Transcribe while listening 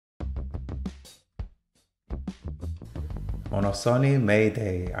On a sunny May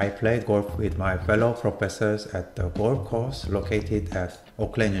day, I played golf with my fellow professors at the golf course located at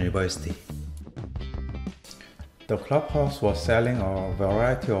Oakland University. The clubhouse was selling a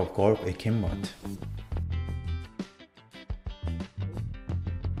variety of golf equipment.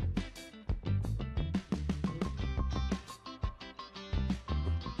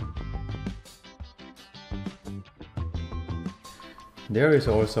 There is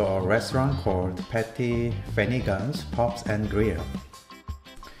also a restaurant called Katke-Cousins Pubs and Grill.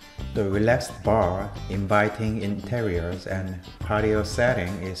 The relaxed bar, inviting interiors and patio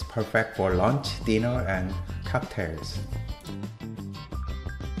setting is perfect for lunch, dinner, and cocktails.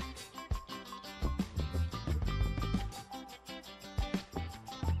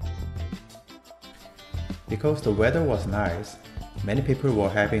 Because the weather was nice, many people were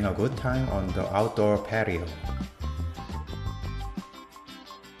having a good time on the outdoor patio.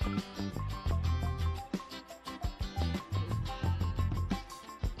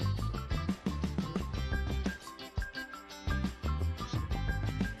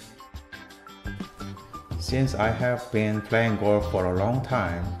 Since I have been playing golf for a long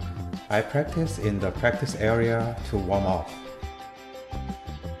time, I practice in the practice area to warm up.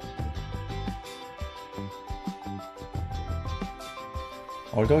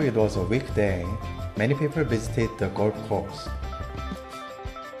 Although it was a weekday, many people visited the golf course.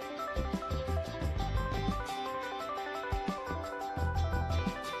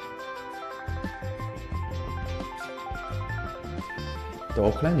 The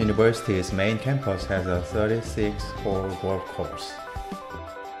Oakland University's main campus has a 36-hole golf course.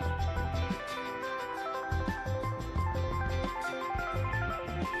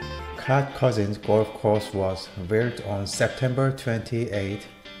 Katke-Cousins Golf Course was built on September 28,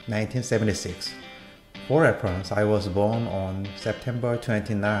 1976. For reference, I was born on September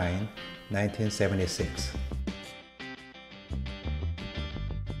 29, 1976.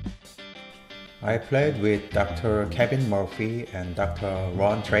 I played with Dr. Kevin Murphy and Dr.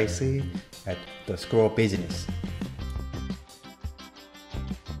 Ron Tracy at the School of Business.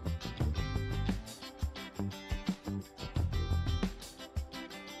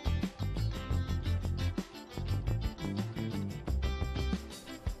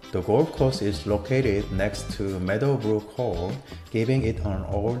 The golf course is located next to Meadowbrook Hall, giving it an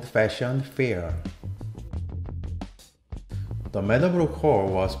old-fashioned feel. The Meadowbrook Hall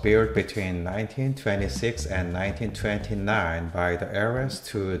was built between 1926 and 1929 by the heirs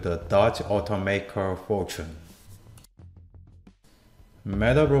to the Dodge automaker fortune.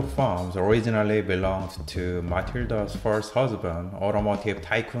 Meadowbrook Farms originally belonged to Matilda's first husband, automotive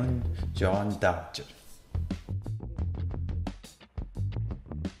tycoon John Dodge.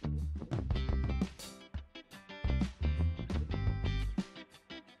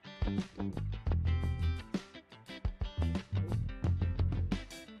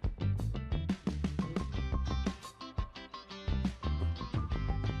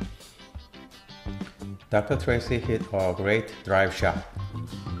 Dr. Tracy hit a great drive shot.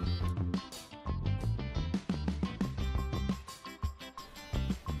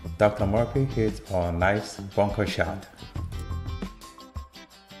 Dr. Murphy hit a nice bunker shot.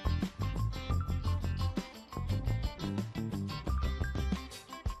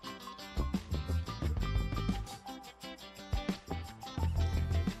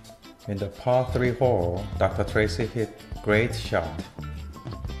 In the par 3 hole, Dr. Tracy hit a great shot.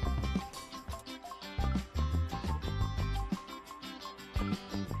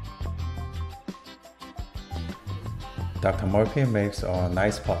 Dr. Murphy makes a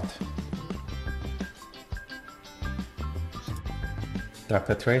nice putt.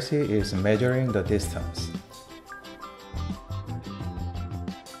 Dr. Tracy is measuring the distance.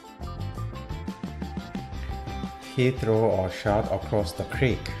 He threw a shot across the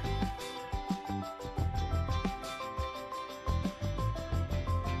creek.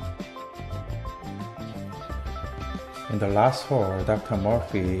 In the last hole, Dr.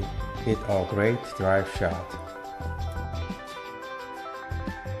 Murphy hit a great drive shot.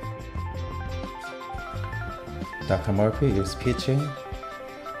 Dr. Murphy is pitching.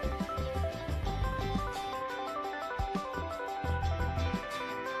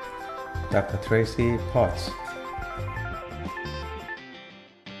 Dr. Tracy putts.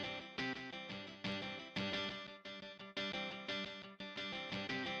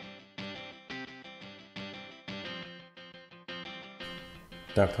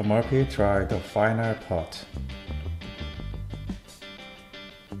 Dr. Murphy tried the final putt.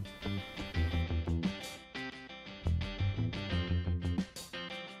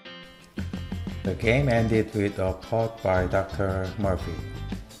 The game ended with a putt by Dr. Murphy.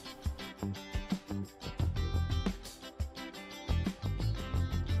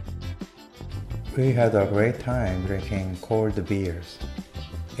 We had a great time drinking cold beers.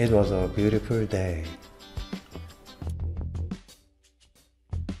 It was a beautiful day.